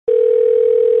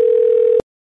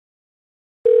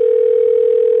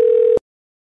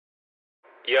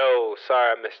Yo,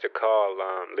 sorry I missed your call.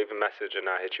 Leave a message and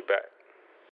I'll hit you back.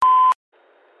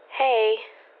 Hey,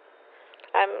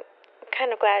 I'm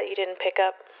kind of glad you didn't pick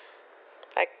up.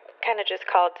 I kind of just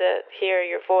called to hear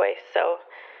your voice, so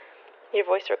your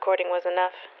voice recording was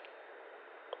enough.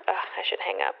 I should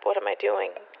hang up. What am I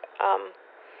doing?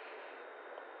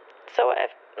 So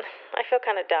I feel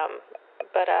kind of dumb,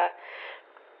 but I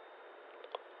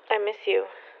miss you.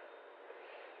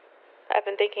 I've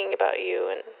been thinking about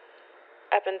you, and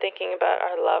I've been thinking about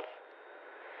our love.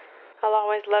 I'll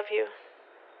always love you.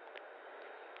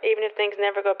 Even if things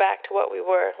never go back to what we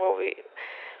were,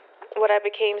 what I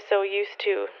became so used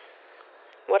to,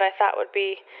 what I thought would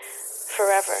be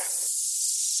forever.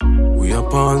 We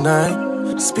up all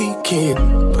night, speaking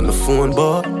on the phone,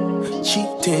 boy,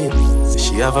 cheating. Say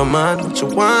she have a man, but you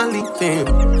want leave him.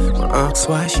 I ask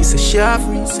why, she said she have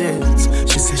reasons.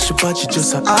 She said she budget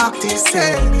just an artist.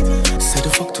 Said the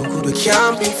fuck too good, we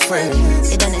can't be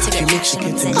friends. If you make she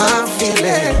get in my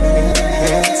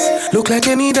feelings. Look like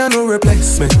you need a new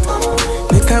replacement.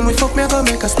 Next time we fuck, me I go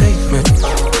make a statement.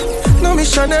 No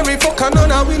missionary fuck, and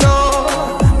none of we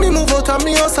know. Me move out of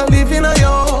me house and live in a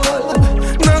yard.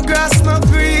 No grass, no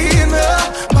green,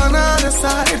 on the other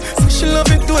side. So she love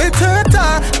it to it her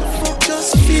time. Fuck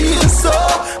just feel so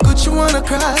good, you wanna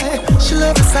cry. She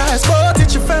love the size, but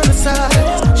it's your family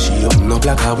side. She open up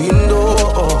like a window,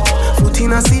 foot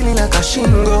in a ceiling like a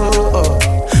shingle.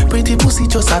 Pretty pussy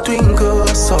just a twinkle,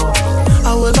 so our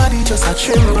whole body just a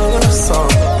tremble, so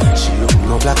she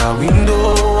open up like a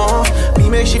window. Me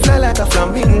make she fly like a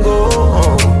flamingo.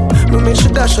 Me make she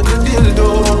dash on the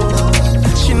dildo.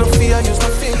 She no fear, use my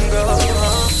finger.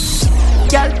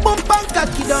 Girl, pump and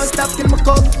cocky, don't stop till me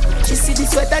come. She see the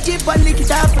sweater jeep and lick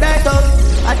it off right up.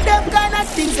 And them kind of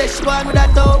things that she want with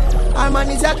that up. Her man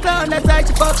is a clown, that's why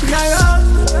she fucking around.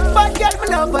 But girl, me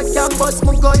love but can't bust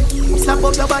my gun. Slap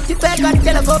up your body back and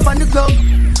tell her go up on the ground.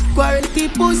 Quarantine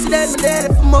pussy, then me there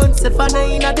for months. If I know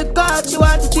in the car, she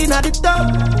want it in at the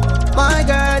top. My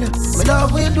girl, me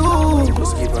love what you do.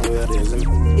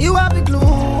 You have the glue.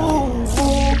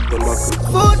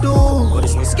 Voodoo,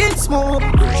 skin smooth.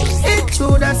 It's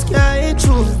true, that's sky, it's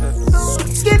true.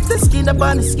 Skin to skin up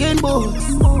on the skin bones.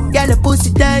 Girl, the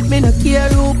pussy tight, me no care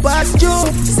who pass you.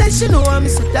 Say she know I'm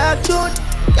so dark truth.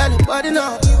 Girl, the body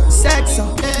now, sex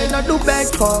up, me no do beg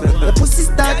for. The pussy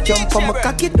start jump from my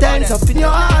cocky turns up in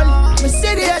your hand. Me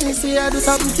see the end, see I do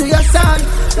something to your son.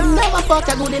 You never fuck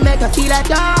a good, make her feel like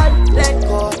God. Let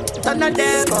go, turn a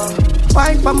devil.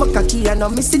 Wine from my cocky and I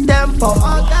miss the tempo.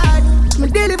 Oh God. Me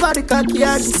deliver the cocky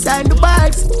and she sign the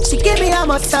bags. She give me a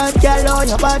massage, girl, on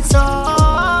your bad song.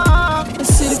 I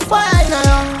see the fire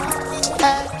now.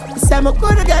 Say me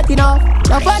coulda get enough.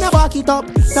 No wanna walk it up,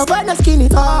 no wanna skin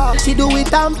it up. She do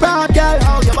it and proud, girl,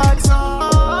 on your bad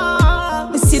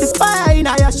song. I see the fire in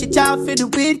her, she chow for the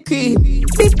whipped cream.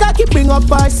 Big cocky bring up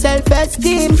her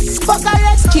self-esteem. Fuck her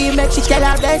extreme, make she tell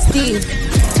her bestie.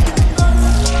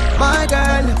 My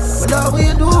girl, what love will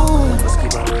you do?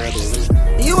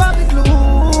 You have the glue.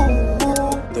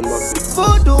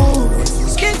 Voodoo,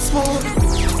 skin smooth.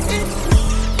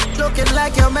 Looking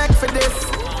like you're meant for this.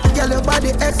 Girl, your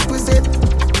body exquisite.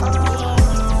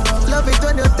 Love it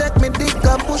when you take me dick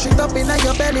and push it up in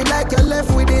your belly like you're left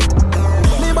with it.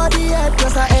 Me body head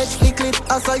plus a edge the clit.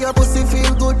 I saw your pussy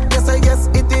feel good. Yes, I guess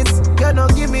it is. You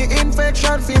don't give me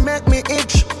infection, feel make me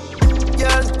itch.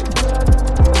 Girl,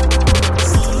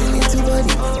 still into body.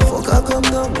 Fuck her, come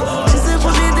down. She said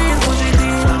push it in,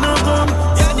 no come.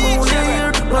 Move your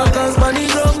ear, rock us body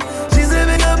drum. She said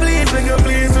make her please to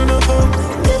the phone.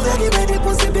 If you give me the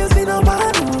pussy, bills me no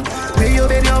bad. Pay your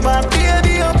baby your back,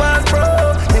 baby your pass, bro.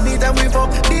 Anytime we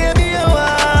fuck, baby you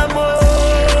want more.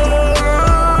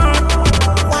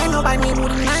 Why nobody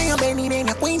wouldn't lie your belly, then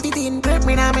you point it in. Grip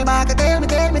me now, me back, tell me,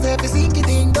 say if you sink it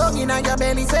in. Dog in your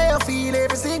belly, say you feel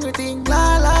every single thing.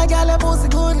 La la, girl, your pussy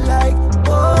good like.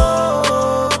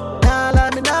 Oh, nah, la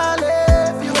me nah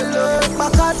left you alone.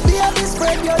 Because baby,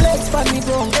 spread your legs for me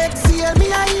down. Exhale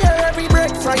me, I hear every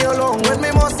breath from your lung. When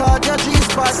me massage your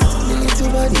G-spot, me little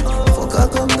body, fuck her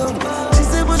come down. She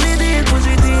said push it in to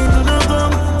the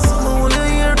gum. Smooth your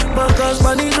ear, because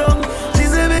body drum. She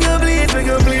said make her please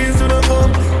to the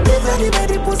phone. If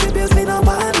anybody pussy bills me no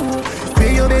bad.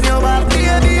 Pay your baby your back,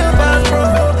 baby your pass, bro.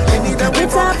 Anytime we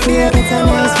fuck, baby your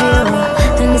pass, bro.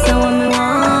 Tell me someone me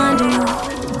want you.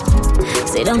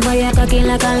 Sit down for your cocky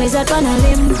like a lizard on a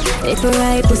limb. If you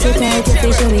right, pussy tight, you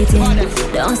fish it in.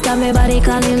 Don't stop me body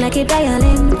calling like a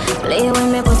violin. Play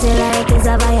when me pussy like it's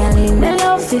a violin. Me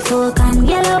love you fuck and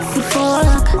you love you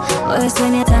fuck. Worse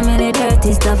when you tell me the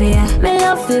dirty stuff here. Me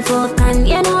love you fuck and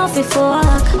you know you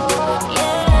fuck.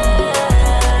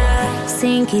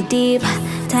 Sink it deep.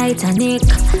 Titanic,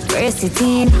 press it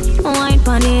in, wine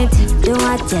on it. Do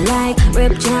what you like,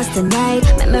 rip just tonight.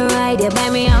 Let me ride you by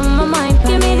me on my mind.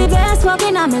 Give me the best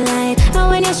walking on my line. And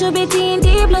when you should be teen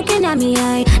deep looking at me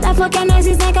eye. That fucking noise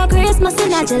is like a Christmas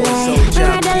in July. We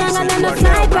ride longer than the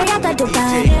flight right out of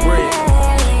Dubai.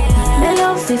 Me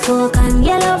love fi fuck and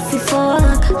you love fi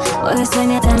fuck. Worse when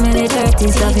you tell me the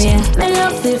dirty stuff, yeah. Me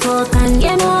love fi fuck and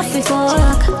you know fi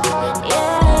fuck,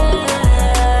 yeah.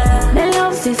 Me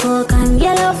love fi fuck and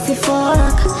you love fi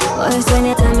fuck. Worse when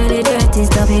you tell me the dirty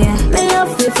stuff, yeah. Me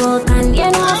love fi fuck and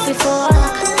you know fi fuck,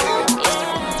 yeah.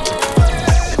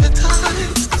 Different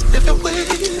times, different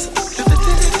ways, different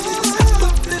days,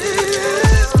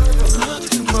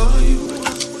 nothing more you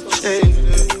change.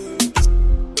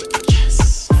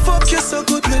 You're so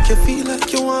good, make you feel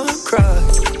like you wanna cry.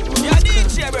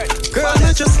 Girl,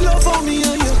 I just love on me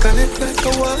and you connect like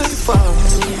a Wi-Fi.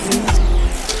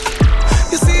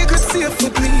 Your secret safe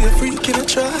with me, a freak in a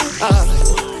try.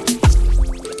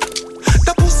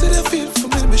 That pussy that feel for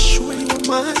me show you on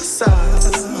my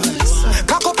side.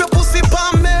 Cock up your pussy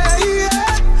pa me,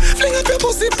 yeah. Fling up your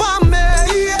pussy pa me,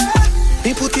 yeah.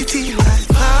 Me put it in like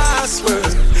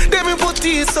password. Then me put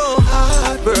it so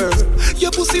hard, bro.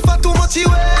 Your pussy for too much away,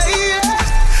 yeah.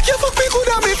 You fuck me good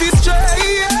and me feel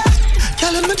straight, yeah.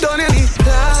 Girl, let me done any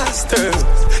plaster.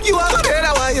 You are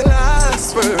better while you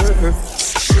last for.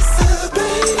 She said,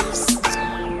 babes,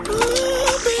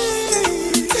 oh,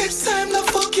 babe, takes time to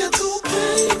fuck you too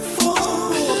painful.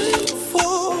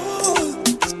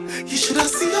 You should have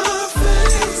seen her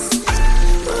face.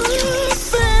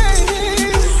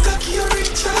 Face. Cocky or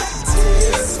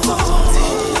retracted.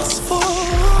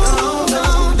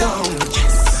 Down.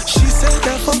 She said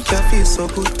that fuck your face so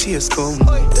good, tears come.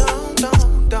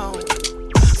 Down.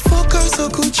 Fuck her so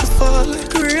good, she fall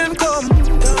like rain come.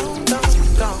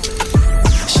 Down.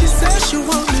 She said she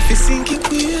want me to sink it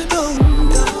way down.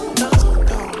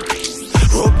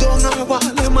 Rub down her wall,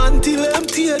 until them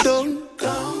tear down.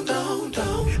 Girl,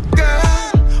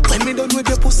 when me done with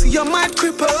your pussy, you might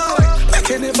cripple. Like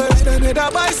you never ride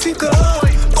another bicycle.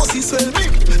 Pussy swell me,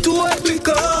 too hot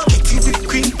liquor. Kitty big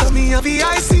queen, tell me have the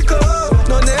icicle.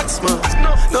 No next man,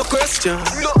 no question.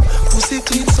 Pussy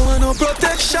clean, so no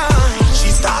protection. She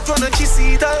start running, she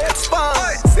see the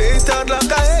expand. Say it out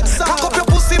like a ex. Cock up your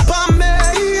pussy pa me,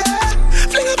 yeah.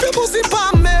 Fling up your pussy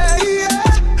pa me,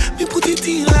 yeah. Me put it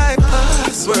in like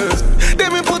password.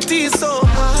 Then me put it so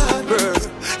hard, bro.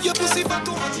 Your pussy for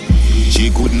too much. She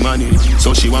couldn't manage,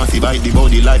 so she want to bite the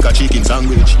body like a chicken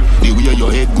sandwich. The way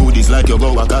your head good is like you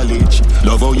go to college.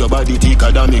 Love how your body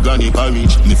thicker than me granny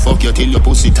porridge. Me fuck you till your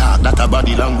pussy talk, that a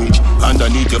body language.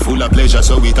 Underneath you full of pleasure,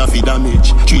 so it have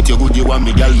damage. Treat you good, you want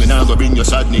me, girl, me now go bring your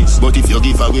sadness. But if you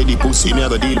give away the pussy, me I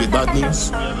go deal with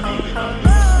badness.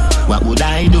 What would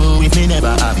I do if me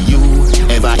never have you?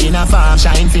 Ever in a farm,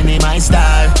 shine for me my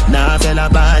star. Now fell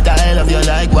apart, I love you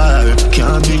like war.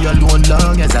 Can't be alone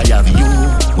long as I have you.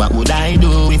 What would I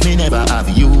do if me never have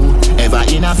you? Ever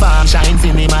in a farm, shine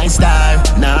for me my star.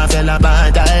 Now fell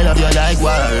apart, I love you like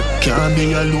war. Can't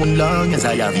be alone long as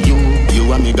I have you. You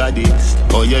and me got it.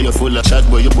 Oh yeah, you full of shot,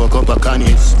 but you broke up a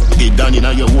canis. Deep down in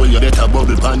your hole, you better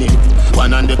bubble panic.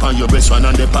 One hand upon your breast, one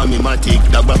hand upon me matic.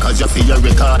 That back as you feel your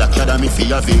record, academy for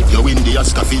your feet. You win the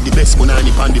Oscar for the best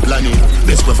punani on the planet.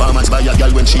 Best performance by a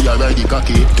girl when she a ride the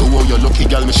cocky. To how you lucky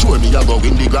girl, me sure me a go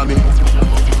win the Grammy.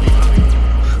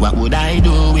 What would I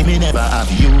do if me never have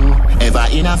you? Ever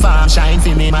in a farm, shine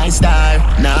for me my star.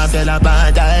 Now fell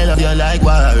apart, I love you like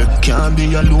war. Can't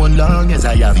be alone long as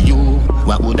I have you.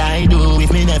 What would I do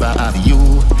if me never have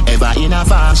you? Ever in a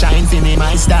farm, shine for me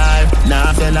my star.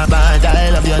 Now fell apart, I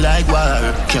love you like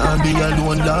war. Can't be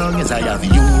alone long as I have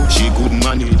you. She couldn't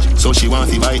manage, so she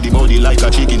want to bite the body like a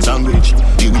chicken sandwich.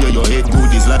 The way your head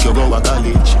good is like you go to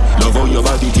college. Love how your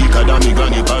body thicker than me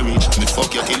granny porridge. Me fuck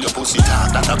you till your pussy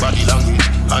talk, that a body language.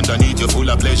 Underneath you full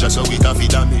of pleasure, so it have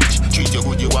damage. Treat you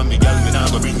good, you want me, girl, me now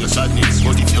go bring your sadness.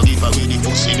 But if you give away the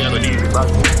pussy, never deal with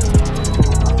badness.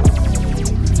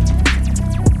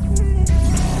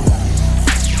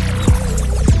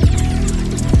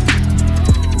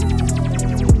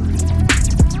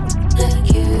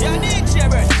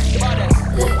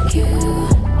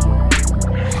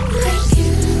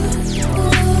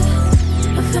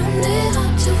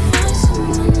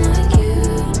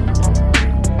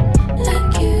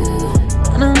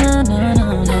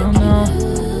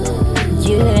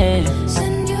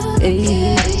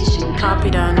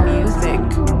 Copied on music.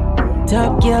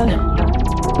 Top girl.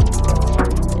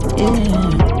 Yeah.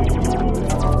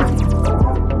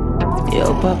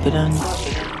 Yo, pop it on.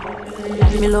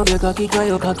 Me love your cocky, cause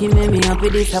your cocky make me happy.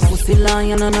 This a pussy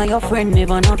lion and your friend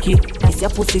never knock it. This your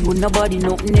pussy good, nobody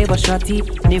nothing never shot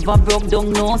it. Never broke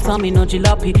down, no, so me no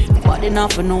jalopy. Body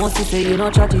not for no, she say you no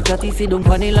chatty. Sit down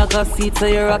funny like a seat, so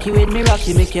you rocky with me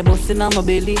rocky. Make you bust in on my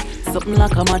belly, something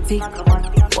like a matty.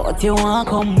 But you want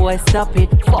come, boy, stop it.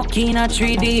 Fucking a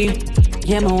 3D.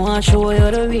 Yeah, me want show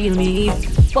you the real me.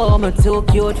 Oh, me too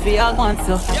cute for your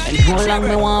answer. And how long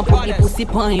me want put the pussy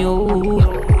on you?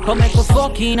 Come make a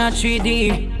fucking a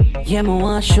 3D. Yeah, me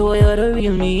want show you the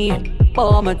real me.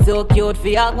 Oh, me too cute for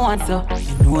your answer.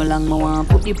 And how long me want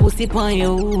put the pussy on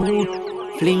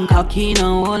you? Fling cocky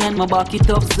now, and my back it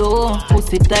up so.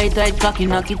 Pussy tight, cocky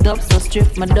knock it up so.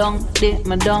 Strip my down, dip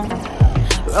my down.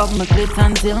 Rub my clit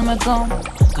until me come.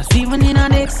 Cause even in a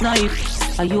next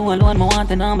life, are you alone, me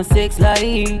want and I'm a sex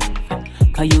life.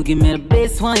 Cause you give me the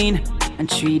best wine. And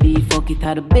 3D, fuck it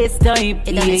at the best time.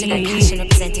 Yeah.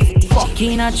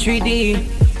 Fucking a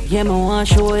 3D. Yeah, me want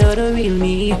show you the real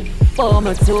me. Oh,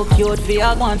 me too cute for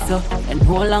your answer. And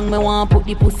how long me want put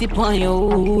the pussy on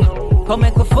you? Come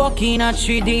make a fucking a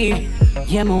 3D.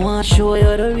 Yeah, me want show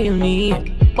you the real me.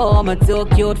 Oh, me too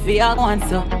cute for your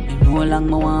answer. And how long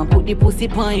me want put the pussy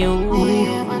on you?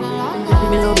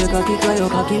 Me love your cocky, cause your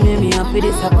cocky make me happy.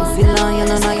 This a pussy lion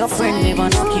and your friend never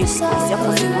knock it. This your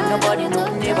pussy with nobody,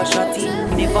 nothing never shot it.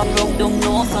 Never broke down,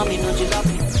 no, so me no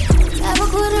jalopy. Never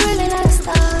could really last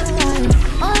time.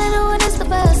 All I know is the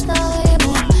best time.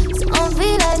 So don't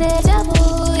feel like deja vu,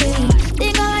 yeah.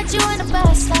 Think I met you in the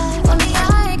past time. For me,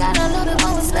 I got a little bit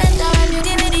more to spend time. You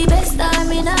give me the best time,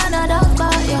 me nah talk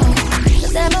about you.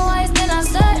 Just tell me why you still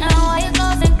uncertain. Why you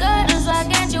closing curtains, why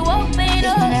can't you open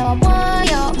up? Never want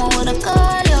you, more with a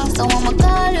call you. So I'ma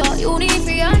call you, you need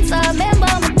the answer. Remember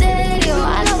I'ma tell you,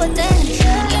 I love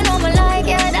attention. You know me like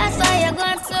you, that's why you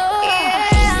got so.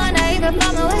 Yeah, and I even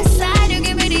from the west side, you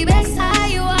give me the best high.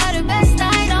 You are the best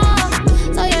I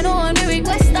know. So you know when we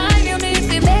request time, you need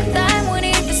to make time. We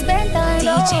need to spend time.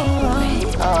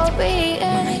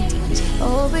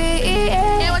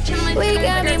 O-B-E-N, we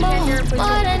can be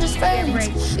more than just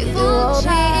friends. Before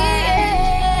O-B-E-N,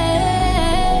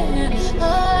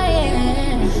 oh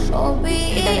yeah,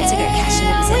 O-B-E-N,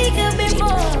 we can be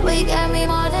more. We can be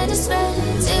more than just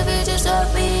friends. If you just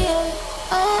O-B-E-N,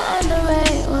 I'm the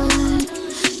right one.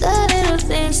 The little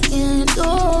things can do.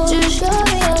 Just show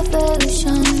me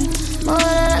affection. More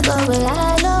than a couple, I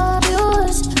love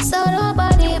yours. So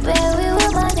nobody, baby, we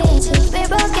will manage it. Me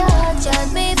broke your heart,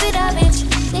 judge me for damage.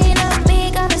 Need not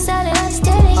me, got me solid and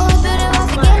steady. Oh, beautiful,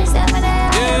 forget it, step in there,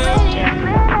 I'm ready.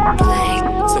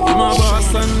 So you my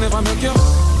boss and never make you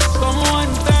come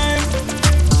one time.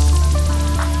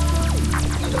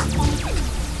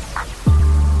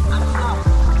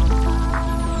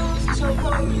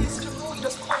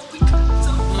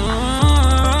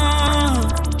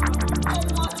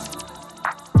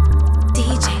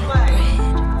 DJ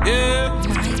Red, Yeah.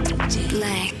 my DJ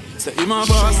Black. So you my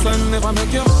boss and never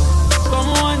make you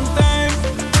come one time.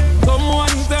 Come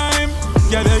one time.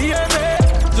 Get a hear me.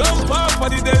 Jump off of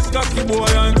the desk, cocky boy,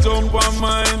 and jump on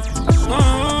mine.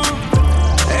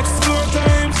 Explore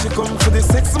time. She come for the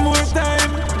sex more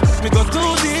time. Me go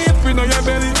too deep in your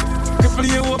belly. Cripple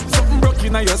you up, something broke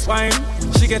in your spine.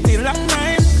 She get it long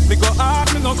time. Me go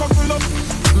hard, me no couple up.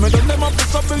 Me done them up to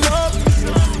couple up.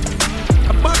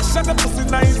 A back shot the pussy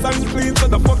nice and clean, so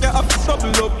the fuck you have to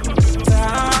double up.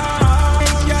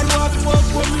 Girl, what fuck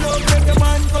pull up, let the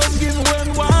man come give when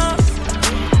one.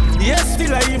 Yes,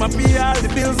 still I am a pay all the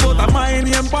bills, but I mind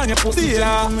him on your pussy.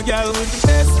 Yeah, girl with the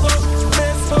best up,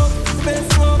 best up,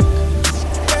 best up,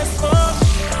 best up.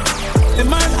 The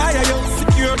man hire you,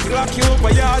 security lock you up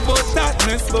a yard, but that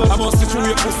messed up. I must see through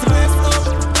your pussy. Best up,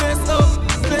 best up,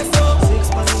 best up,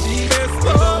 best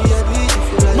up.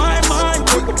 My mind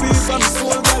put the peace on the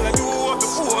soul, girl, and you want the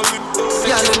whole in tow.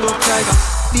 Yeah, you look like a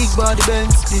big body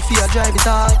Benz. Me fear drive it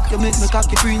hard. You make me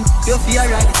cocky print. You fear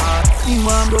ride it hard. In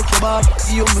one broke your back.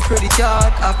 You me credit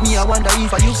card. Have me I wonder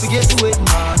if I you forget to wait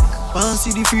man. Want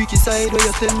see the freaky side where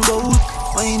you tell me about.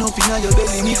 Wind up inna your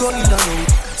belly, me go in and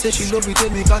out. Say she love it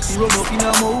when me cocky run up in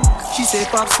her mouth. She say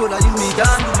pops cola you me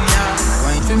down to me now.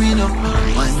 Wine for me now,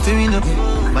 wine for me now,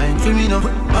 wine for me now.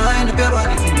 Wine up your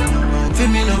body for me now. Wine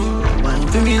for me now, wine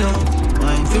for me now,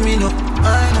 wine for me now.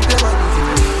 Wine up your body for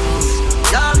me now.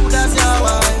 Yeah, good as your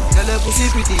wife. Girl, your pussy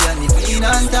pretty and it clean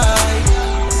and tight.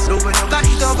 Love when you got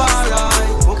it up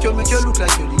alright. Fuck you make you look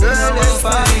like you the girl that's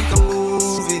fine. Come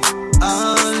move it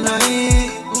all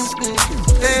night.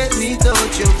 Let me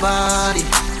touch your body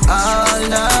all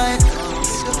night.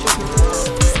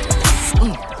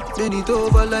 Bend it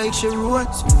over like she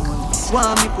wants.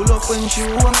 want me pull up when she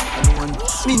want.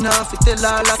 Me nah fi tell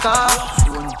her like her.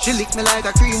 She lick me like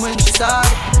a cream when she start.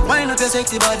 Wind up your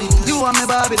sexy body, you want me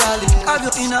Barbie dolly. Have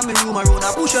you in a me room around, I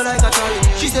push her like a trolley.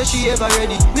 She said she ever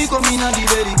ready, me come in and be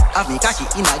ready. Have me catch it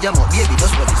in a jam up, baby,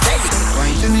 just what it's ready.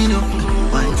 Wine for me now,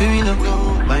 wine for me now,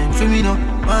 wine for me now.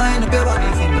 Wine up your body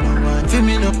for me now, wine for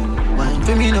me now, wine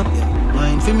for me now,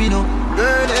 wine for me now.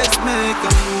 Girl, let's make a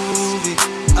movie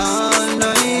all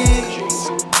night.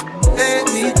 Let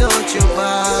me touch your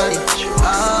body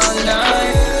all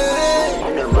night.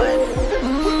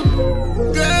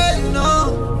 Girl, you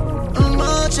know how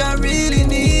much I really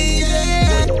need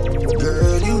it.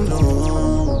 Girl, you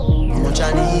know how much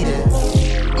I need it.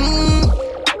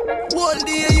 One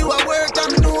day you at work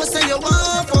and know say you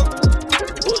want fuck.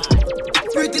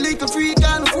 Pretty little freak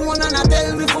on the phone and I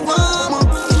tell me for warm up.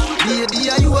 Baby,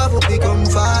 you have a become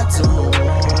fat so.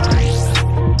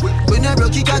 When I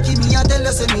broke you cocky me, I tell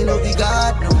you say me love you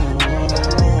God no.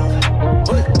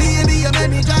 Baby, you make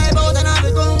me drive out and I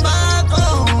will come back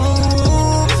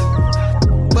home.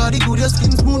 Body good, your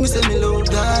skin smooth, me say me love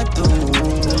that too.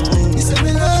 Me say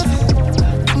me love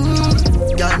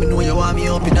you. Girl, me know you want me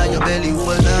up in your belly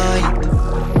all night.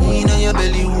 In your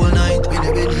belly all night. When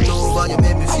you bend it over, you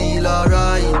make me feel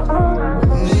alright.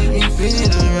 Make me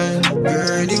feel alright.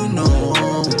 Girl, you know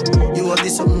you have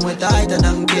this something way tighter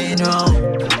than pain round.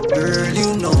 Girl,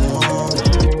 you know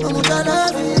how much I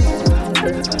love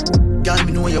you. Girl,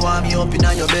 me know you want me up in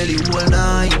your belly all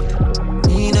night.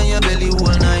 In your belly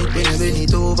all night. When you bend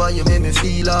it over, you make me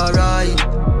feel alright.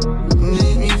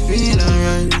 Make me feel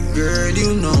alright. Girl,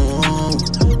 you know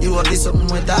you have this something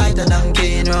way tighter than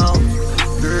pain round.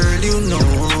 Girl, you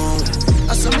know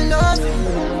I saw me love you.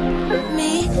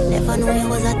 Me, never know you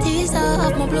was a teaser.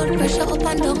 Have my blood pressure up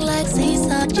and down like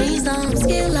Caesar. Jesus, I'm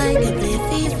scared like you play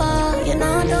FIFA. You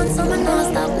know I done something,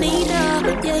 no stop neither.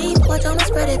 Yeah, watch how I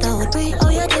spread it out. Breathe, oh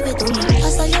you give it to me. I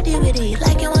saw you deal with it,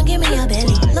 like you want give me a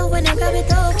belly. Love when you grab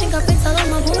it up, fingerprints all on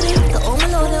my booty. The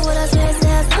overloaded what I say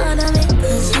it's hard on me.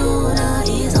 Cause you know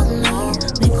ease up now.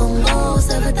 Me come boss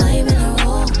every time in a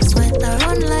row. Sweat I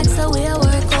run like so we a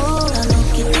work out. I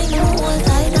look it in you all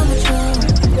tight on my throat.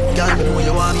 Girl, me know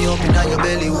you want me up in your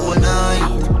belly all night.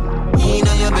 In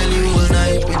your belly all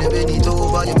night. When you bend it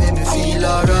over, you make me feel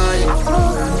alright.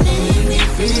 Make me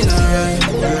feel alright.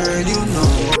 Girl, you know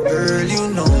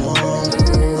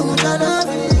how much I love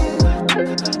you.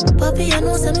 Papi, I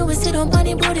know say me we sit on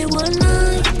body booty all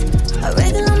night. I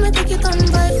regular me take it on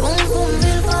by boom boom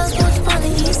real fast, touch on the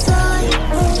east side.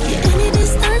 Yeah, any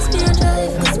distance me a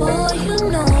drive, cause boy you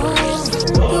know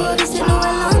you already sit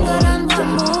nowhere longer than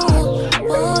bamboo.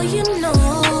 Boy you know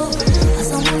I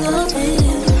saw me love you.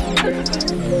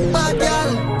 Bad girl,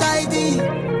 tidy,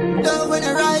 love when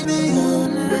you ride me.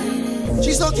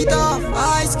 She suck it off,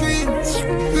 ice cream,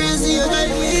 crazy you like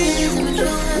me.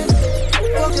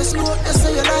 Fuck your slow, you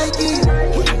say you like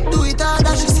it. Do it hard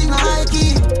and she sing a high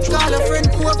key. Call a friend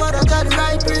over that got the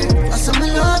right grip. I saw me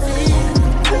love it.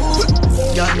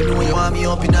 Girl, you know you want me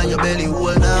up in your belly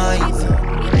all night.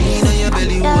 In your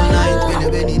belly all night. When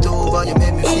you bend it over, you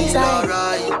make me feel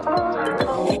alright.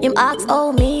 Him ask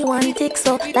how me one tick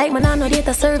so like man I no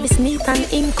data service neat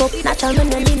and ink up. Natural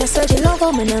man and in a surgeon love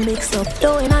how me no mix up.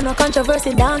 Though in a no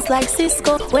controversy dance like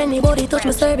Cisco. When the body touch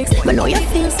my cervix, but know you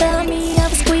feel say me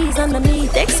have a squeeze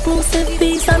underneath. Exclusive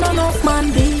piece and enough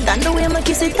man beat. And the way me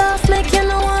kiss it off make you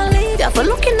know I'll leave. You for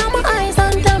looking at my eyes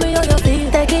and tell me how you feel.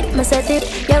 Take it, me set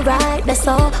it, you're right, that's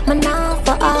all. Me now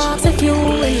for ask if you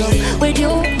in love with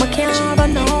you, me can't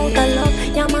run out of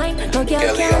love. Your mind, no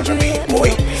girl can't dream.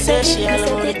 Say she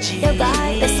alone. You're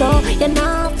right, that's all. You're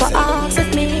not for us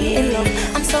with me in love.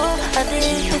 I'm so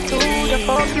addicted to the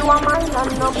fuck you are mine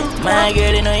and no. My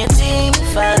girl, you know you seem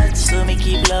fat, so me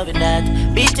keep loving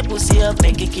that. Beat your pussy up,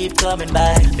 make it keep coming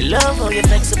back. Me love how you're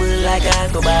flexible like a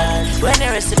cobalt. When you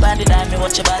rest upon the dime, me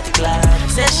watch your body clap.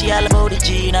 Say she all about the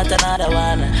G, not another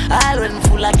one. I'll run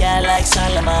full of girl like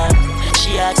Solomon.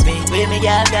 She asks me, where me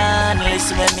girl gone?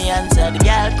 Listen when me answer the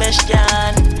girl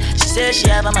question. She says she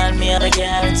have a man, me have a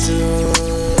girl too.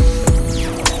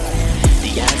 The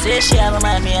girl says she have a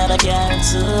man, me have a girl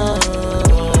too.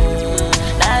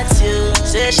 That's you.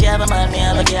 Say she have a man, me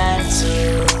have a girl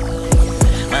too.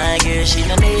 My girl, she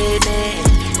no need me.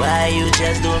 Why you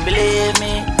just don't believe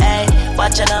me? Hey,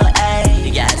 watch her now, hey.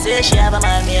 The girl say she have a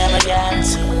man, me have a girl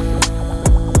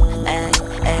too. Hey,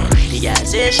 hey. The girl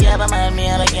say she have a man, me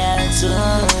have a girl too.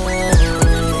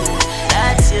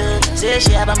 That's you. Say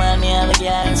she have a man, me have a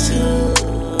girl too.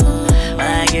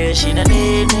 My girl, she no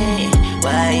need me.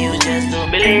 Why you just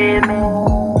don't believe me?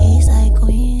 He's like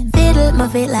queen. Fiddle my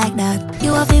feet like that.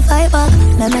 You have to fight back,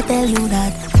 let me tell you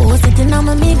that. Force it in on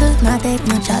my middle, not take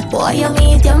no chat. Boy, you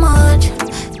meet your much.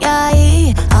 Yeah,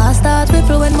 I start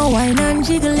ripple when my wine and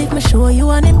jiggle. If me show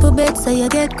you a nipple bed, so you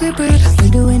get crippled.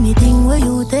 We do anything where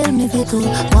you tell me fit to.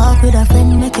 Walk with a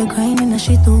friend, make you grind in a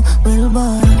shit too. Well,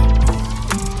 boy.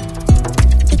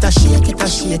 It a shake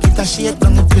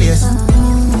down the place.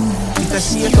 It a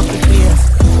shake up the place.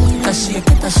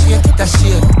 It a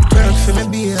shake. Work for me,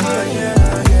 baby.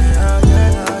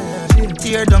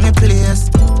 Tear down the place.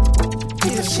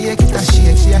 Shake it a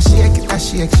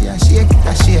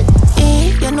shake.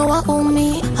 Hey, you know what own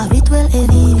me? Have it well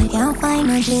heavy, can't find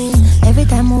no jeans. Every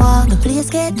time I walk, the place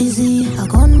get dizzy. A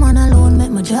gunman alone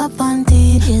make my job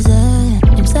panty. Is it?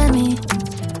 Him send me.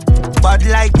 Bad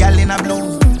like gal in a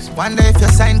blue. Wonder if you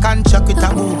sign contract with a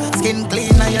boo. Skin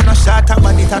clean and you no short a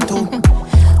body tattoo.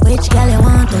 Which gal you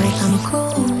want to? I'm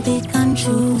cool, pick and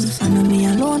choose. I know me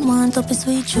alone want up a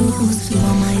sweet juice. You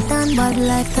are my tan bad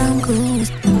like Tom Cruise.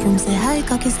 Boom say hi,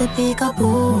 cocky say pick up.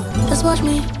 Just watch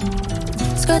me.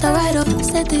 Skirt a ride up,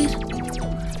 set it.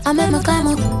 I make my climb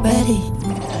up, ready.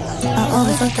 I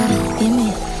always got that, give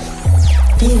me.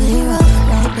 DVD rough,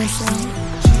 like this.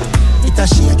 It a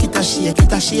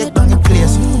shake down the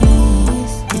place.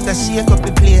 It a shake up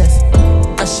the place.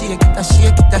 It a shake.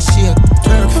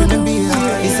 Turn for the beat.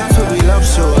 It's a for we love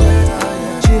show.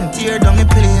 Tear down the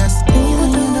place.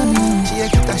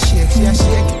 Shake.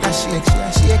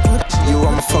 You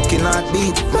are my fucking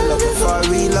heartbeat. My love you for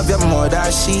real, love you more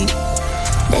than she.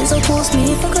 They supposed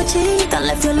me if I could cheat and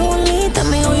left you lonely. Tell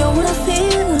me how you woulda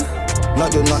feel.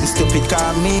 Not do nothing stupid,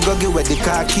 call me. Go get where the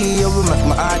car key. You will make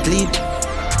my heart leap.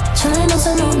 Try not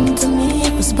to nothing to me.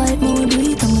 Despite me we do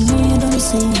it, and I know you don't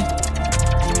see it.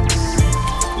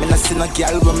 Me not see no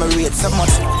girl when me rate so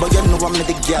much, but you know I'm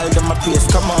the girl that my praise.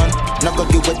 Come on, now go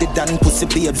get where the damn pussy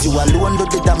babes. You alone do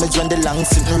the damage when the long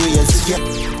sitting rails. Yeah.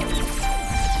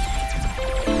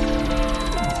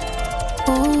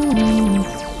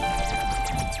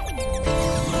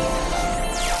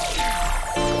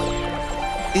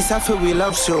 This a for we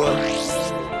love show.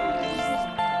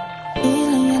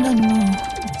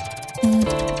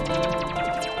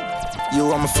 You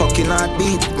are my fucking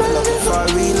heartbeat. My love you for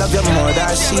real, love you more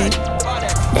than she.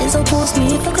 They supposed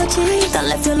me if I could cheat and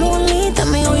left you lonely. Tell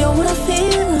me how you woulda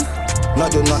feel.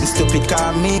 Not do nothing stupid,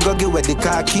 call me. Go get where the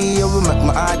car key. You will make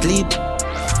my heart leap.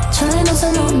 Try not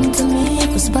to nothing to me.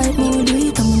 Despite me we do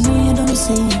it, and I know you don't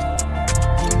see it.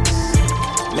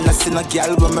 Me not see no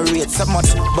girl when me rate so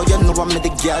much, but you know I'm the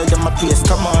girl that my praise.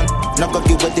 Come on, now go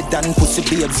get where the damn pussy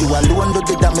babes. You alone do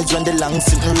the damage when the long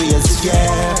sitting rails.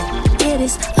 Yeah. Hear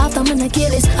this, after me not kill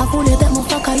this. I fool you that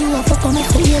motherfucker, you a fuck on me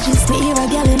for ages. Me hear a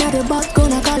girl in the back,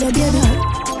 gonna call you baby.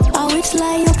 I which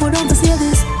lie you put on to say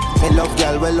this. Me love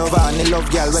girl, we love her, and me love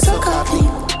girl, we so happy.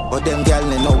 But them girl,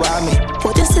 they know why me.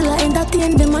 But you still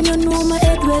entertain them and you know my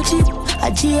head well cheap. I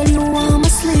jail you while I'm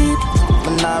asleep.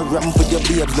 Me nah ramp with your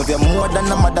babes, love you more than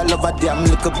a mother love a damn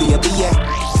little baby, yeah.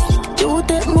 You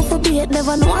take me for bait,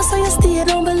 never know so you stay,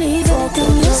 don't believe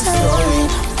everything you say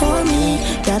for me.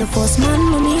 You're the first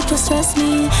man, no need to stress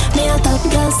me. Me a top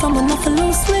girl, someone not for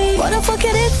lose sleep. What the fuck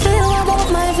did it feel about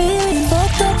my feeling?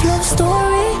 Fucked up love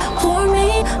story for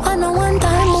me. I know one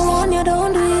time, but one you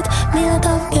don't do it. Me a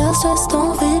top girl, stress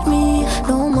don't fit me.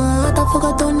 No matter,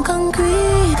 forgot done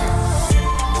concrete.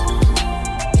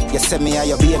 You say me a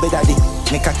your baby daddy.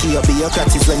 Me cocky up be your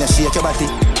crutches when you shake your body.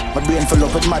 My brain full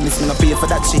up with madness, me no pay for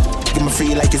that shit. Give me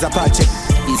free like it's a Apache.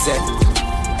 He said,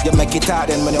 you make it hard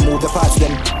and when you move the parts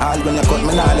then all when you cut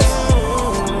me knowledge.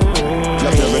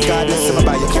 Love you regardless, so I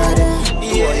buy your card then.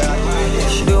 Yeah.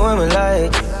 She do what me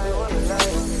like.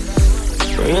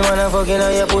 You wanna fucking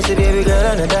on your pussy, baby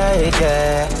girl on the diet,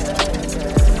 yeah.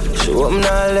 She open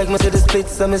her leg, me to the split,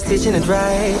 so me stitching it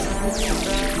right.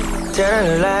 Turn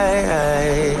the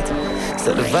light,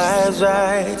 so the vibe's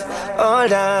right all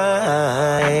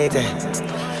night.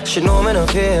 She know me no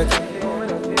fake.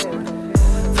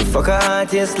 Fuck her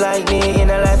artist like me in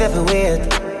her life every week.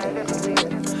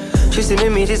 She see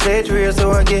me, she say it's real,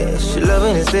 so I guess she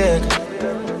loving it sick.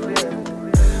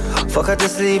 Fuck her to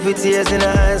sleep with tears in her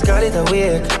eyes, call it a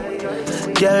wake.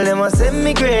 Girl, them a send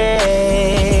me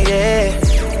great, yeah.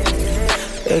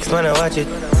 X-Man, I watch it.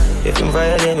 If him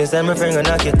violate me, send my friend go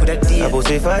knock it. A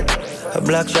pussy fat, a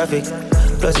black traffic.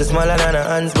 Plus it's smaller than a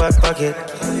hand's back pocket.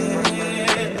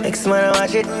 X-Man, I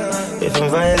watch it. If him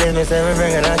violate me, send my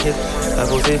friend go knock it. A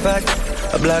pussy fat,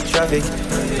 a black traffic.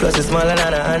 Plus it's smaller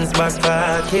than a hand's back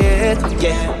pocket.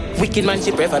 Yeah. Wicked man,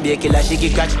 she prefer be a killer, she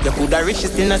get catch. You coulda rich, she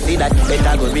still not see that.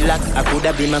 Better go relax. I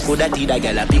coulda be, man, coulda tea. That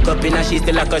girl I pick up in her, she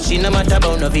still like cause she no matter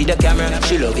about no video camera.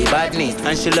 She love the badness,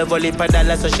 and she love only per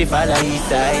dollar, so she follow his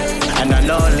side. And I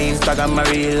know only Instagram my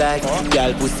real life.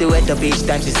 Girl pussy wet up each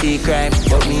time she see crime.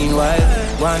 But meanwhile,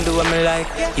 one do what me like,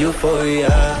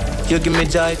 euphoria. You give me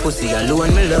joy, pussy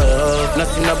alone me love.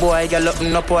 Nothing a boy, girl up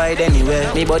no pride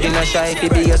anywhere. Me body no shy,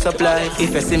 if be your supply.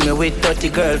 If you see me with 30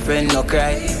 girlfriend, no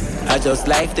cry. I just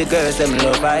like the girls, them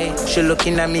love I. She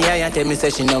looking at me eye and tell me say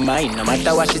she no mind. No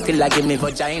matter what, she still like give me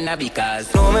vagina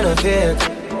because no me no fear.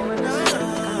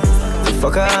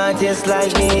 Fuck her heart just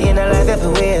like me in a life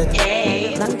everywhere.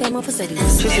 Hey, long time off for say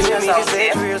this. She see me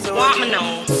say, want me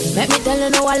know. Let me tell you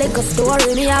now a little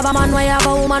story. Me have a man, why have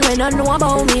a woman when don't know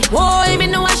about me. Boy, me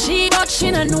know a she, but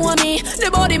she don't know me. The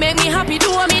body make me happy, do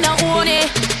me no own it.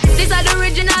 This are the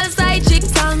original side chick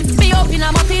song. Me open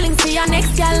up my feelings for your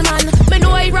next gal man. Me know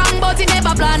I wrong, but it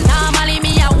never plan. Normally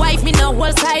me a wife, me no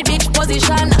whole side bitch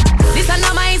position. This are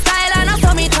not my style and I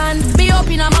saw me tan. Me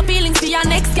open up my feelings for your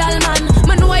next gal man.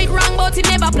 Me know I wrong, but it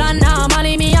never plan.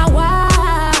 Normally me a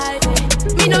wife.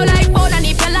 Me no like bold and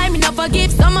if you lie, me no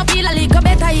forgive. Some a feel a little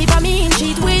better if I mean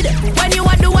cheat with. When you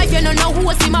are the wife, you don't know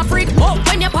who see my freak. Oh,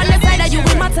 when you're on the side, you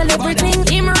will matter everything.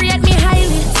 Him rate me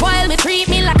highly, while me treat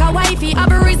me like a wifey. I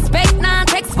be respect now,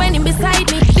 text when him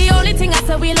beside me. The only thing I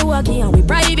say we'll work and we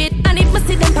private. And if me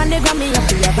see them on the ground, me have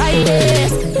to avoid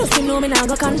it. You see know me now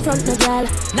go confront no girl.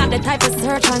 Not the type of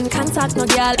search and contact no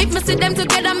girl. If me see them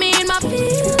together, me in my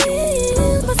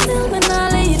feelings, but still me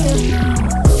not leave him.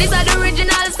 This are the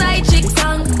original side chick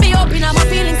song. Me open up my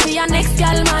feelings to your next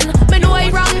gal man. Me know I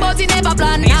wrong, but it never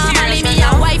plan. Normally me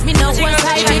a wife, me no one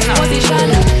side bitch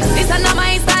position. This are not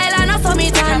my style and I saw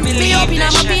me tan. Me open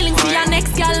up my feelings to your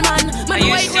next gal man. Me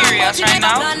know I wrong, but it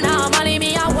never plan. Normally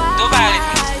me a wife.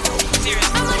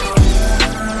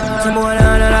 Some boy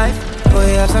on a life. Boy,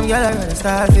 you have some girl I gonna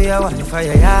start for you, want to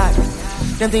fire yard.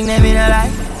 Them think them in a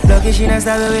life. Lucky she not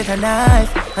stab me with a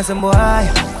knife. And some boy,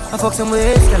 I fuck some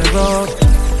ways, girl around.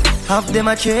 Half them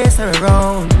a chase her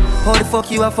around. How the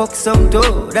fuck you a fuck some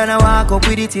toad? Then I walk up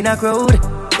with it in a crowd.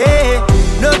 Hey,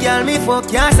 no girl me fuck,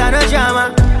 can't stand no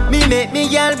drama. Me make me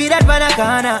girl be that van a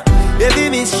corner. Baby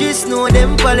miss, she know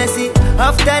them policy.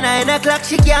 After 9 o'clock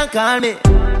she can't call me.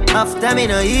 After me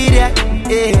no idiot,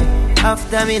 yeah.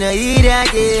 After me no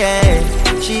idiot,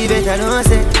 yeah. She better know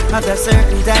say, after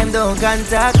certain time don't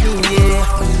contact me,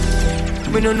 yeah.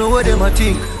 Me no know what them a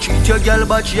think. Treat your girl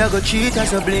but she a go cheat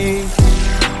as a blink.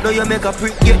 Now you make a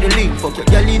prick, get the link. Fuck your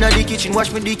girl inna the kitchen,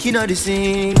 wash me dick inna the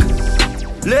sink.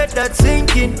 Let that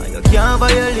sink in. You can't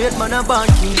violate, man, a bond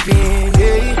keeping,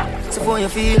 yeah. So when you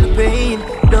feel the pain,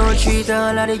 don't treat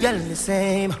all of the girl the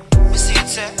same.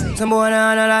 Some boy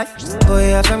on a life. Boy,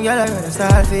 you have some girl I gonna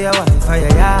start for your wife, for your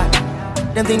yard.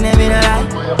 Them think them in a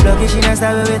life. Lucky she not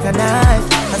stab me with a knife.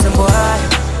 And some boy,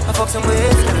 I fuck some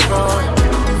ways to the road.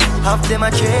 Half them a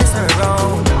chase her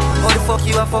around. How the fuck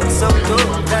you a fuck some too?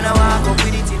 Then I walk up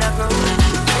with it in a crowd.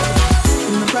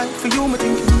 I'm right for you, me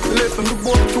think you live from the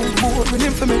board to board with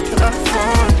him for me to have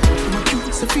fun. My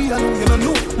cute Sophia, you don't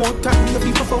know more time the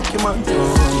people fuck you man.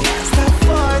 Stop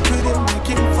fight with him, make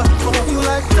him fight for you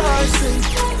like Tyson.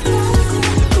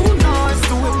 Too nice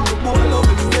to him, the boy love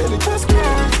him really just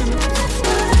can't.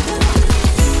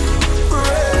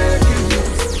 Breaking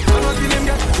news, I'm not feeling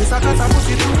that. This I can't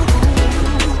pussy too.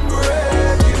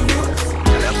 Breaking news,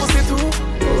 I'm pussy too.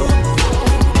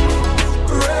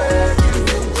 Breaking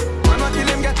news, I'm not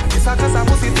feeling that. This I can't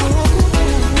pussy too.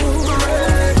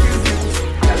 Breaking news,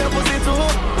 I'm pussy too.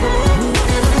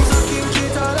 If you so king,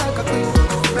 treat her like a queen.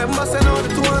 Remember say no, the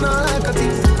two are not like a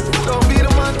team. Don't be the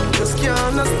man, just can't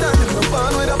understand him. No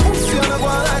fun with a pussy and a go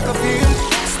like a fiend.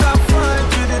 Stop fight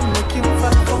with him, make him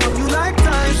fight for you like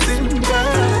Tyson,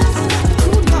 girl.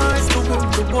 Too nice to win,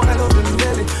 the boy love him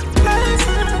belly.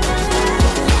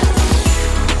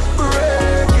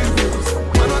 Breaking news,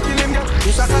 man not kill him, yeah.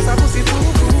 You shaka sa pussy too.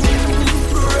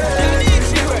 Breaking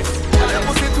news, yeah,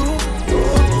 pussy too.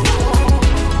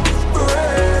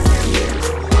 Breaking news,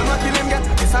 man not kill him, yeah.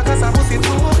 You shaka sa pussy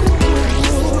too.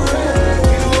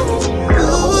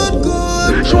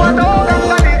 Good. She want to hold on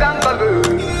the dangle.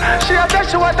 She a tell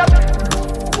she want to.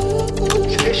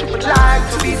 She say she would like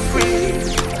to be free.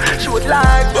 She would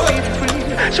like to be free.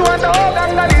 She want to hold on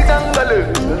the dangle.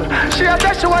 She a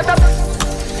tell she want to.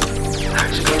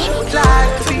 She say she would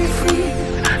like to be free.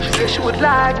 She say she would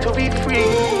like to be free.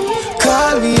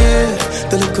 Call me, yeah.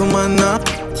 The little man not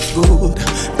good.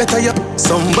 Better you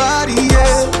somebody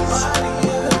else.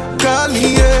 Call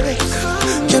me, yeah.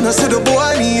 Can I say the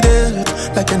boy need it?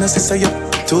 Like can I say you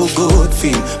too good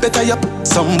feel? Better you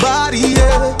somebody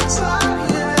else.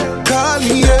 Call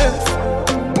me, yeah.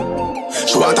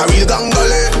 She want a real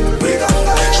gangale.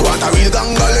 She want a real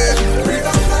gangale.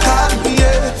 Call me,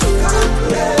 yeah.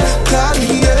 Call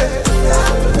me,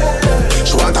 yeah.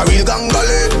 She want a real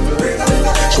gangale.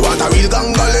 She want a real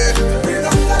gangale.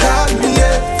 Call me,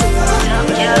 yeah.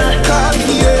 Call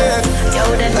me, yeah. Yo,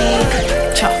 the Nick.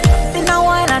 In a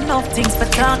while, enough things for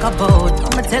talk about.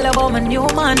 I'ma tell you about my new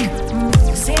man.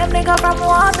 Same nigga from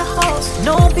Waterhouse.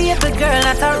 No baby girl,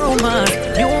 that's a rumor.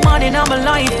 New man in my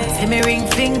life. See me ring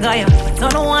finger, yeah.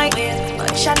 Don't know why.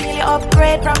 But Chanel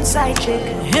upgrade from side chick.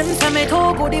 Him say me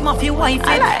too good, him off your wife.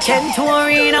 Chen to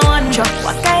arena one truck.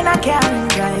 What kind of car him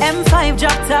drive? M5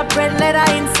 drop top, red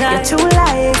leather inside. You're too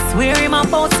light. Swear him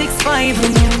about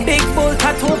 6'5". Big bull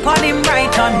tattoo on him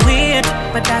right on weight.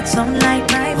 But that's unlike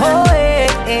my man. Oh,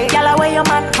 hey. Yalla, where your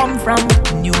man come from?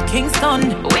 New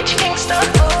Kingston. Which Kingston?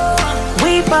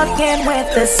 We fucking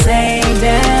with the same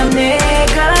damn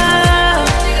nigga.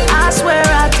 I swear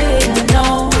I didn't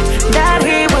know that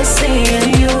he was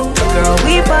seeing you. Girl,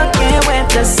 we fucking with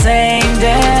the same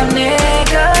damn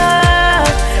nigga.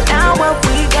 Now what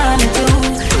we gonna do?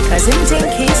 Cause him think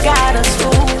he's got us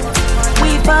fooled.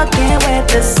 We fucking with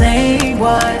the same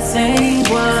what, same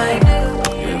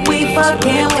what. We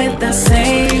fucking with the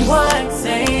same what,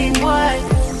 same what.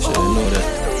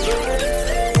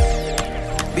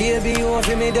 Baby, you want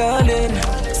for me, darling.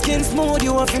 Skin smooth,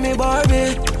 you want for me,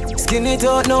 Barbie. Skin it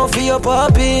out now for your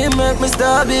puppy. Make me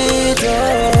stop it,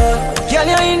 Girl,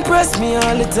 you impress me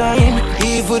all the time.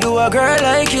 Even though a girl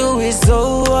like you is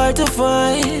so hard to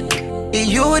find.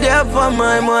 You there on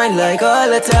my mind like all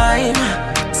the time.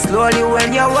 Slowly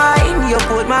when you whine, you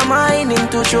put my mind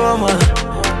into trauma.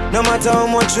 No matter how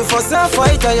much you fuss and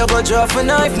fight, you go drop a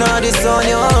knife, now this on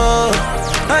you.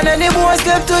 And then the boy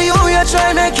step to you, you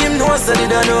try make him know so they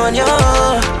don't know you.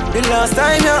 The last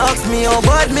time you asked me how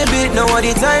bad me beat, now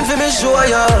the time for me show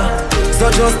ya.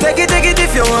 So just take it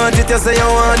if you want it, you say you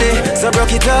want it. So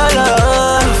broke it all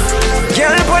off.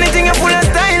 Girl, funny thing you full of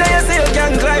style, and you say you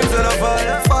can climb to the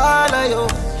follow you.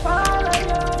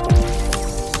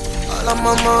 All of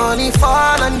my money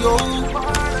fall on you.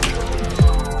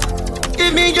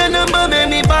 Give me your number, make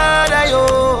me bother you.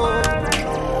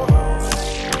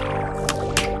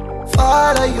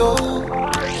 Follow you.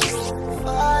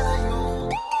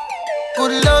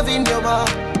 Good love in your bar.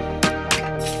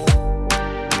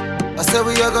 I said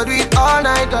we are gonna do it all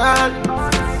night, girl.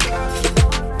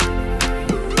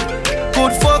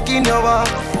 Good fuck in your bar.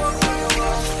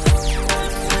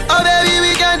 Oh baby,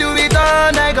 we can do it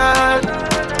all night, girl.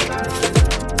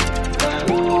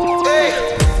 Hey,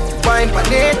 wine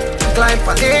pan it, climb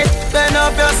pan it. Bend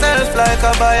up yourself like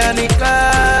a bionic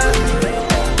girl.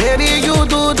 Baby, you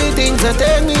do the things that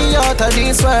take me out of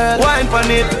this world. Wine pan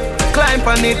it, climb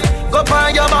pan it, go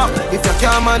on your back if you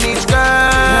can't manage,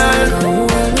 girl.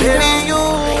 Baby,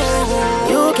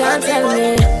 you can't tell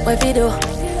me what we do,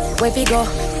 where we go,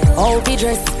 how we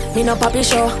dress. Me no papi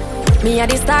show. Me a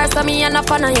the star, so me a no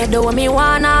fan of you. Do me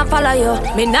wanna follow you.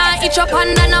 Me nah itch up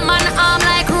under no man arm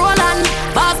like Roland.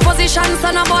 Boss position, so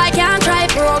no boy can't try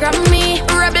program me.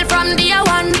 Rebel from day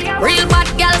one. Real bad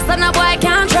girl, so no boy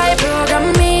can't try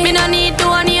program me. Me no need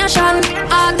donation.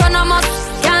 Autonomous,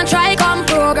 can't try come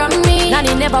program me.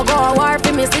 Nanny never go a war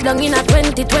for me. Sit down in a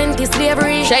 2020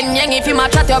 slavery. Shen Yang if you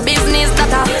match at your business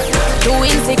data. Too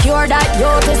insecure that you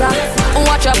is a.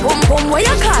 Watch your boom boom, where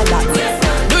you call that?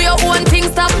 Do your own thing,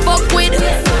 stop fuck with.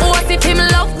 What if him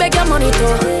love, beg your money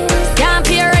too. Can't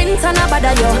pay rent and a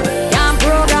bother you. Can't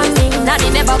program me. Nanny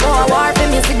never go a war for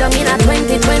me. Sit down in a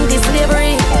 2020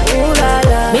 slavery. Ooh la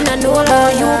la. Me no know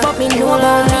about you, but me know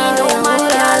about me. No man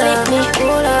can lick me.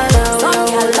 Ooh la la. Some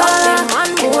can love them man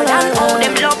more than how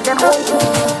them love them.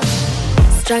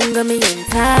 Strangle me and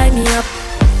tie me up.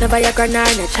 Never your granny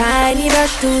no shiny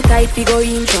brush too tight. We go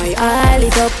in, try all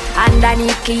it up.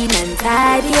 Underneath clean and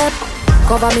tidy up.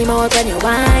 Cover me mouth when you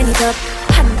wind it up.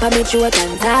 Hand pa me throat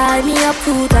and tie me up.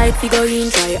 Too tight, we go in,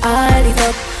 try all it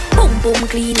up. Boom boom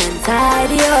clean and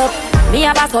tidy up. Me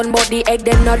have a son but the egg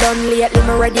them not done lately.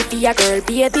 Me ready for your girl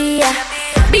baby.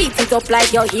 Beat it up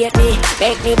like you hate me.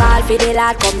 Make me ball for the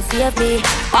lad, come save me.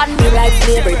 On me like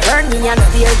slavery, turn me and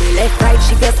steer me. Left, right,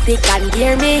 shift your stick and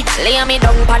gear me. Lay me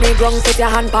down pan the ground, put your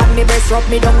hand pan me breast. Rub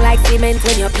me down like cement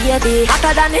when you baby.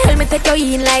 Hotter than hell, me take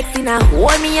you in like sinner.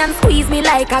 Hold me and squeeze me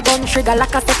like a gun trigger.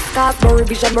 Like a sex card, no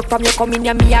revision. But from you come in,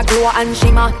 me a glow and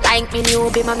shimmer. Thank me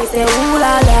new baby, me say ooh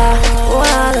la la, ooh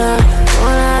la la,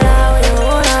 ooh la la,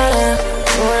 ooh la la,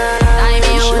 ooh la la. I'm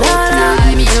you,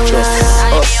 I'm you,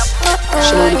 I'm you.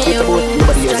 She know the truth about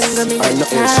nobody else or nothing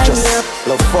else, just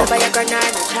love fuck.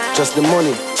 Just the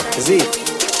money, is it?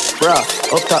 Bruh,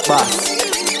 up top boss.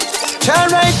 She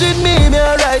right with me, me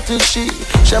a right with she.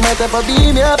 She my type of B,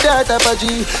 me a that type of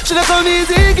G. She don't come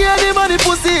easy, give the money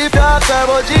pussy. If you ask her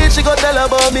about G, she go tell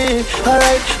about me.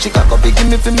 Alright, she can copy, give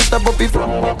me for Mr. Bobby from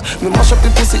back. Me mash up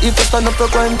the pussy if you stand up to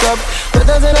crime club.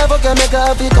 Better than ever can make her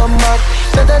happy come back.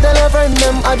 Better than her friend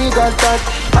them, I did got that.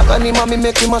 I can him and me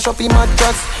make him mash up him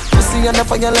mattress. Pussy and the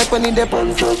fire like when he dey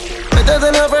on top. Better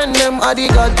than her friend them, I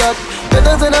did got that.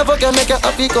 Better than ever can make her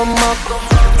happy come back.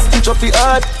 Stitch up the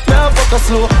heart, me a fuck her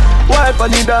slow. Wipe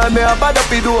on the down, me a bad up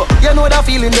the door. You know that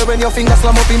feeling there when your fingers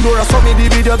slam up in door. So me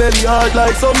the video belly hard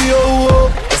like some yo.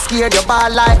 You scared your ball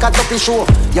like a tuppy show.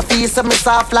 Your face me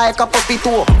soft like a puppy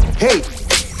toe. Hey,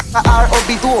 a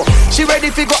R.O.B. She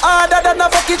ready to go harder than a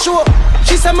fucking show.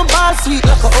 She say me ball sweet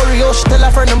like a Oreo. She tell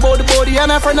her friend about the body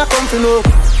and her friend a come to know.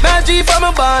 Now G from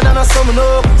a band and a summer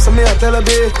know. So me a tell her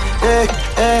babe, hey,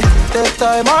 take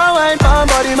time or wine for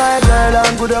body my girl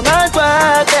and good on my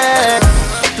work,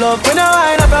 love when I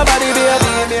wine up her body,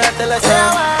 baby, me a tell her say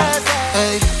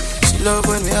hey, she love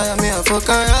when me a fuck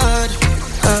her hard.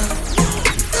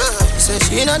 Say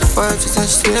she not the part, she said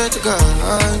she swear to God.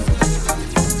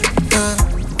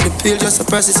 The pill just a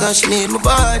process and she need my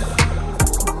body.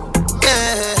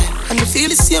 Yeah, and me feel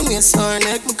the same way, so her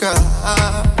neck me cry.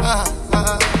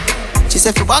 She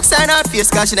said for box her not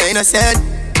face cause she not innocent.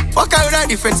 Fuck her with her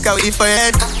difference cause we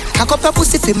different. Cock up her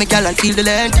pussy for me girl and feel the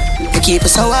land. Me keep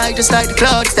her so high just like the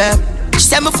clouds them.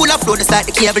 She said me full of flow just like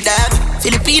the cable dam.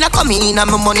 Filipina come in and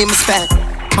my money me spend.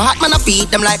 My heart man I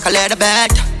beat them like a leather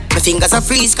bed. My fingers are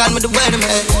freeze, call me the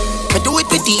weatherman. I do it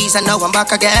with these and now I'm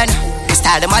back again. I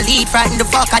style them I lead, frighten the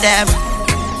fuck of them.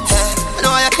 I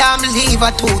know I can't believe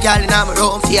I two y'all in my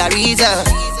room for a reason.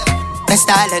 My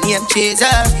style and name chaser.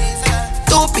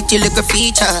 Two pretty little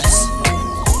features.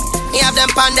 Me have them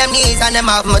on them knees and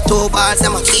them have my two balls,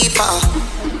 them a keeper.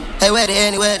 Hey, where they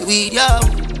anywhere the weed, yo.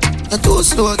 The two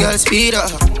slow girl speed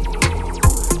up.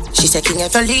 She said, King,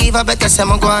 if I leave, I better say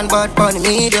I'm going bad for the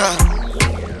media.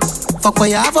 Fuck what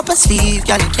you have up a sleeve,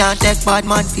 girl, you can't take bad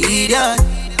man feed ya.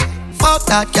 Fuck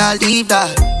that, girl, leave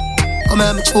that. Come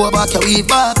here, me chew back your weave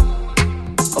back.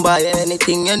 I'll buy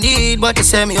anything you need, but you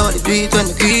say me only do it when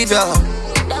you grieve ya.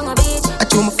 I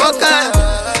chew my fuck her.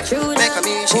 Make a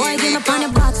me, boy, get up on the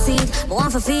box seat. I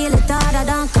want to feel it harder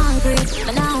than concrete.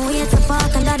 But now wait to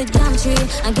fuck under the damn tree.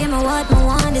 And give me what I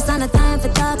want, it's not the time for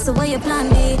talk. So what you plan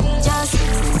me? Just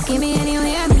give me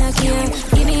anywhere, me not care.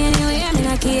 Give me anywhere, me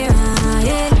not care.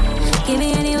 Yeah. Give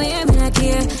me anywhere, me not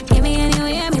care. Give me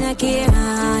anywhere, me not care.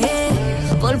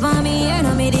 Yeah. Pull for me here,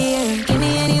 no me dear. Give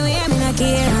me anywhere, me not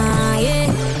care.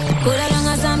 Yeah. Could along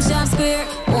as some sharp square.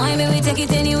 Why me we take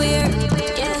it anywhere?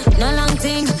 Yeah. No long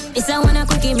thing. It's I wanna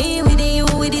quickie me with you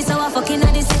with this. So I fucking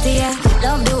at the city. Yeah.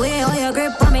 Love the way all your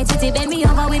grip on me titty. Bend me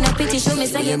over with no pity. Show me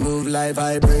say you move like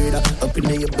vibrator. Up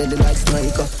in your belly like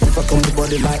sniper. If I come to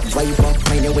body like viper.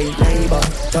 Find your way neighbor.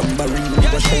 Tambourine you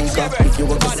a shaker. If you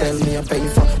want to sell me a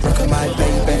paper. Rock my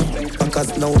baby.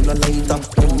 Because now no later.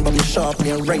 Remember me sharp me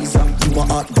a razor. You a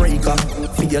heartbreaker.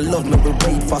 For your love me will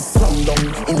wait for slam down.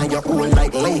 In your hole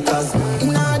like Lakers.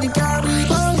 In the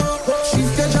Caribbean.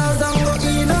 Shift your jaws and go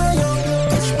in on you.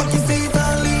 Touch back his feet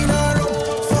and lean her up.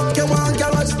 Fuck your one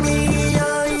girl watch me.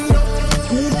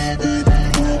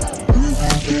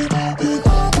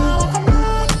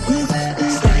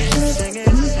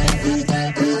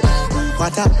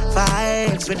 What up,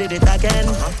 vibes, we did it again.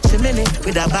 Chimney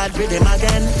with a bad rhythm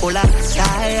again. Full of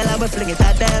style, and we fling it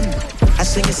at them. I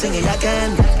sing it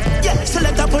again. Yeah, so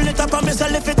let her pull it up and me so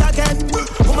lift it again.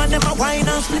 Woman never whine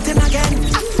and split it again.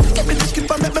 Give me the skip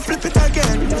and make me flip it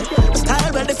again.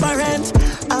 Style well different.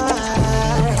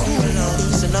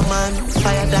 Losing a man,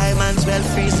 fire diamonds, well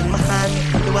freezing my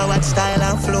hand. You a watch style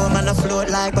and flow, man I float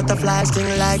like butterflies,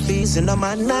 sting like bees in a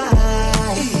man.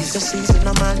 Nice, the season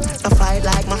a man, I fight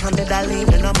like Muhammad Ali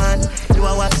in a man. You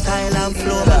a watch style and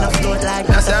flow, man I float like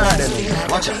butterflies, sting like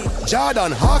Watch it.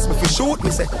 Jordan asked me if you shoot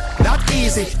me, say, not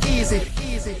easy.